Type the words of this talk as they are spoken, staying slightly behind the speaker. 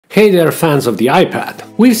Hey there, fans of the iPad!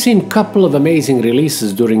 We've seen a couple of amazing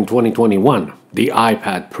releases during 2021. The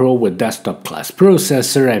iPad Pro with desktop-class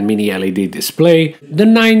processor and mini LED display, the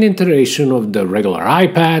 9th iteration of the regular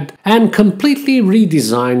iPad, and completely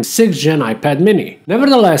redesigned 6th Gen iPad mini.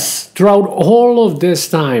 Nevertheless, throughout all of this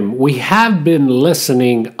time, we have been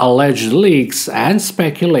listening alleged leaks and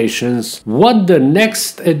speculations what the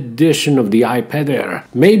next edition of the iPad Air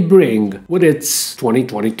may bring with its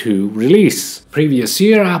 2022 release. Previous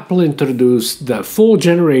year, Apple introduced the 4th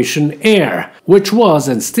generation Air, which was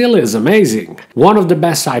and still is amazing. One of the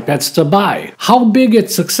best iPads to buy. How big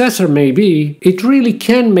its successor may be, it really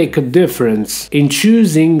can make a difference in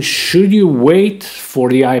choosing should you wait for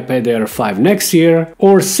the iPad Air 5 next year,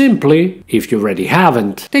 or simply, if you already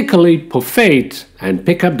haven't, take a leap of faith and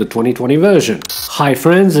pick up the 2020 version. Hi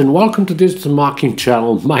friends, and welcome to Digitalna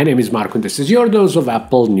channel. My name is Marco and this is your dose of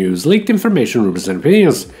Apple news, leaked information, rumors and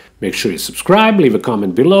opinions. Make sure you subscribe, leave a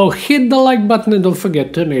comment below, hit the like button and don't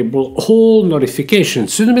forget to enable all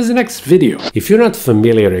notifications so you don't miss the next video. If you're not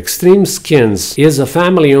familiar, Extreme Skins is a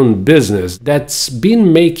family-owned business that's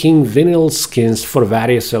been making vinyl skins for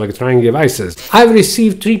various electronic devices. I've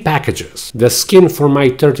received 3 packages. The skin for my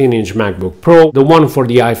 13-inch MacBook Pro, the one for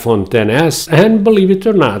the iPhone XS, and believe it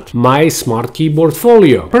or not, my Smart Keyboard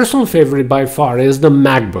Folio. Personal favorite by far is the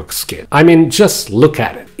MacBook skin. I mean, just look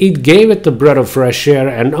at it. It gave it a breath of fresh air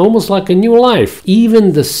and almost like a new life.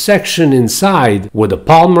 Even the section inside with the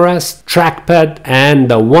palm rest, trackpad and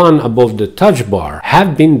the one above the touch bar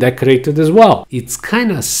have been decorated as well. It's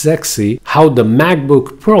kinda sexy how the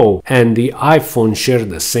MacBook Pro and the iPhone share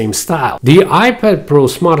the same style. The iPad Pro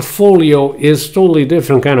Smart Folio is totally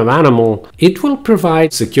different kind of animal. It will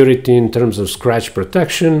provide security in terms of scratch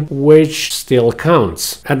protection, which still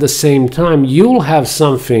counts. At the same time, you'll have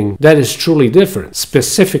something that is truly different,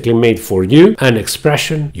 specifically made for you, an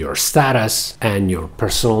expression, your status, and your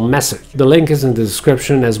personal message. The link is in the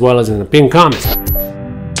description as well as in the pinned comment.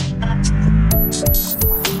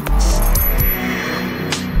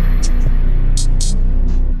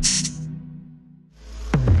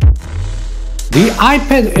 The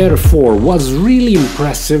iPad Air 4 was really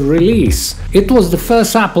impressive release. It was the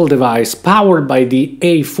first Apple device powered by the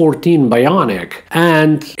A14 Bionic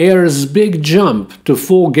and Air's big jump to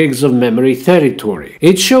 4 gigs of memory territory.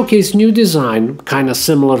 It showcased new design, kinda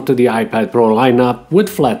similar to the iPad Pro lineup, with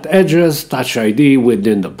flat edges, Touch ID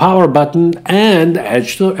within the power button, and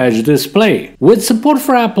edge-to-edge display. With support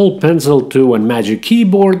for Apple Pencil 2 and Magic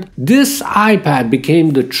Keyboard, this iPad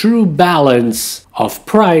became the true balance of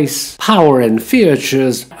price, power and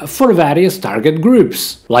features for various target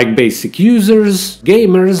groups, like basic users,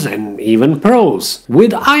 gamers and even pros.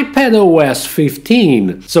 With iPadOS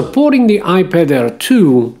 15 supporting the iPad Air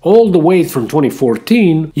 2 all the way from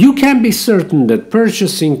 2014, you can be certain that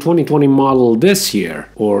purchasing 2020 model this year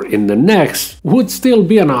or in the next would still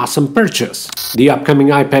be an awesome purchase. The upcoming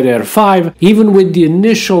iPad Air 5, even with the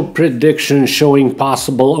initial prediction showing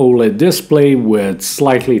possible OLED display with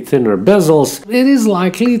slightly thinner bezels, it is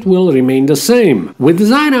likely it will remain the same. With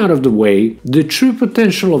design out of the way, the true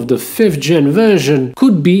potential of the 5th gen version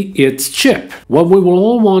could be its chip. What we will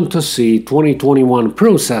all want to see 2021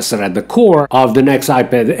 processor at the core of the next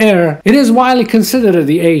iPad Air, it is widely considered that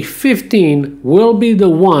the A15 will be the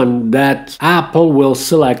one that Apple will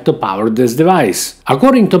select to power this device.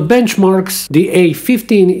 According to benchmarks, the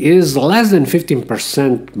A15 is less than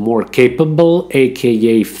 15% more capable,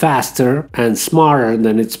 aka faster and smarter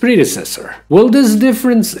than its predecessor. Will this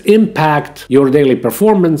difference impact your daily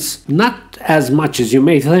performance? Not as much as you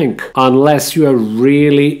may think, unless you are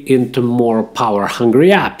really into more power-hungry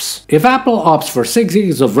apps. If Apple opts for 6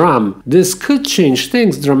 GB of RAM, this could change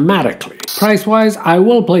things dramatically. Price-wise, I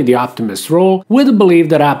will play the optimist role with the belief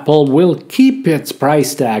that Apple will keep its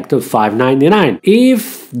price tag to $599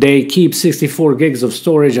 if they keep 64 gigs of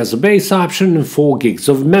storage as a base option and 4 gigs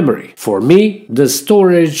of memory. For me, the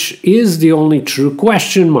storage is the only true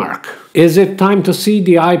question mark. Is it time to see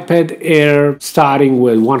the iPad Air starting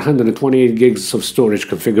with 128 gigs of storage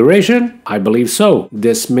configuration? I believe so.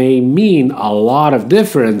 This may mean a lot of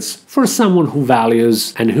difference for someone who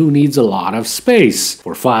values and who needs a lot of space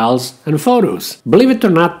for files and photos. Believe it or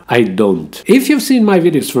not, I don't. If you've seen my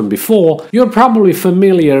videos from before, you're probably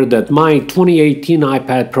familiar that my 2018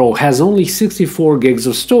 iPad Pro has only 64 gigs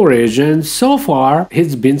of storage, and so far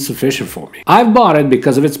it's been sufficient for me. I've bought it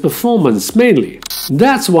because of its performance mainly.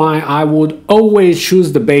 That's why I would always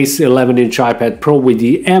choose the base 11-inch iPad Pro with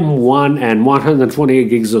the M1 and 128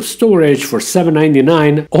 gigs of storage for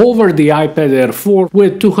 $799 over the iPad Air 4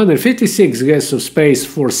 with 256 gigs of space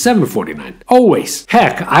for $749. Always.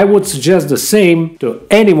 Heck, I would suggest the same to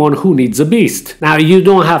anyone who needs a beast. Now, you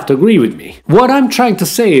don't have to agree with me. What I'm trying to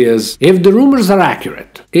say is, if the rumors are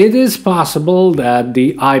accurate, it is possible that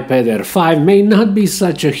the iPad Air 5 may not be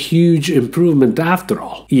such a huge improvement after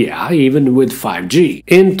all. Yeah, even with 5G.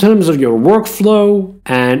 In terms of your workflow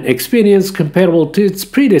and experience comparable to its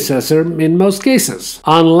predecessor in most cases.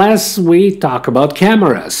 Unless we talk about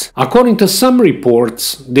cameras. According to some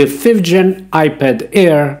reports, the 5th gen iPad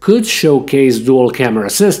Air could showcase dual camera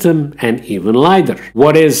system and even LiDAR.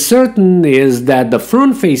 What is certain is that the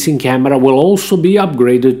front-facing camera will also be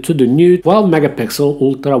upgraded to the new 12-megapixel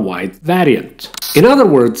ultra-wide variant. In other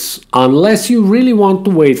words, unless you really want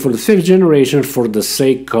to wait for the 5th generation for the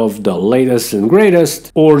sake of the latest and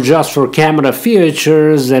greatest, or just for camera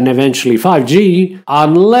features and eventually 5G,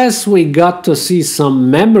 unless we got to see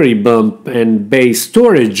some memory bump and base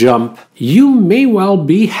storage jump, you may well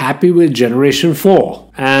be happy with Generation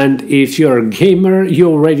 4. And if you're a gamer,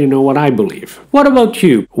 you already know what I believe. What about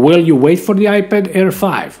you? Will you wait for the iPad Air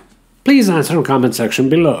 5? Please answer in the comment section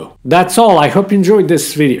below. That's all, I hope you enjoyed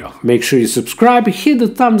this video. Make sure you subscribe, hit the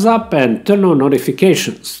thumbs up and turn on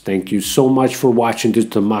notifications. Thank you so much for watching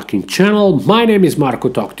Digital Marketing channel. My name is Marco,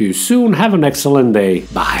 talk to you soon, have an excellent day,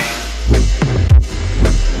 bye.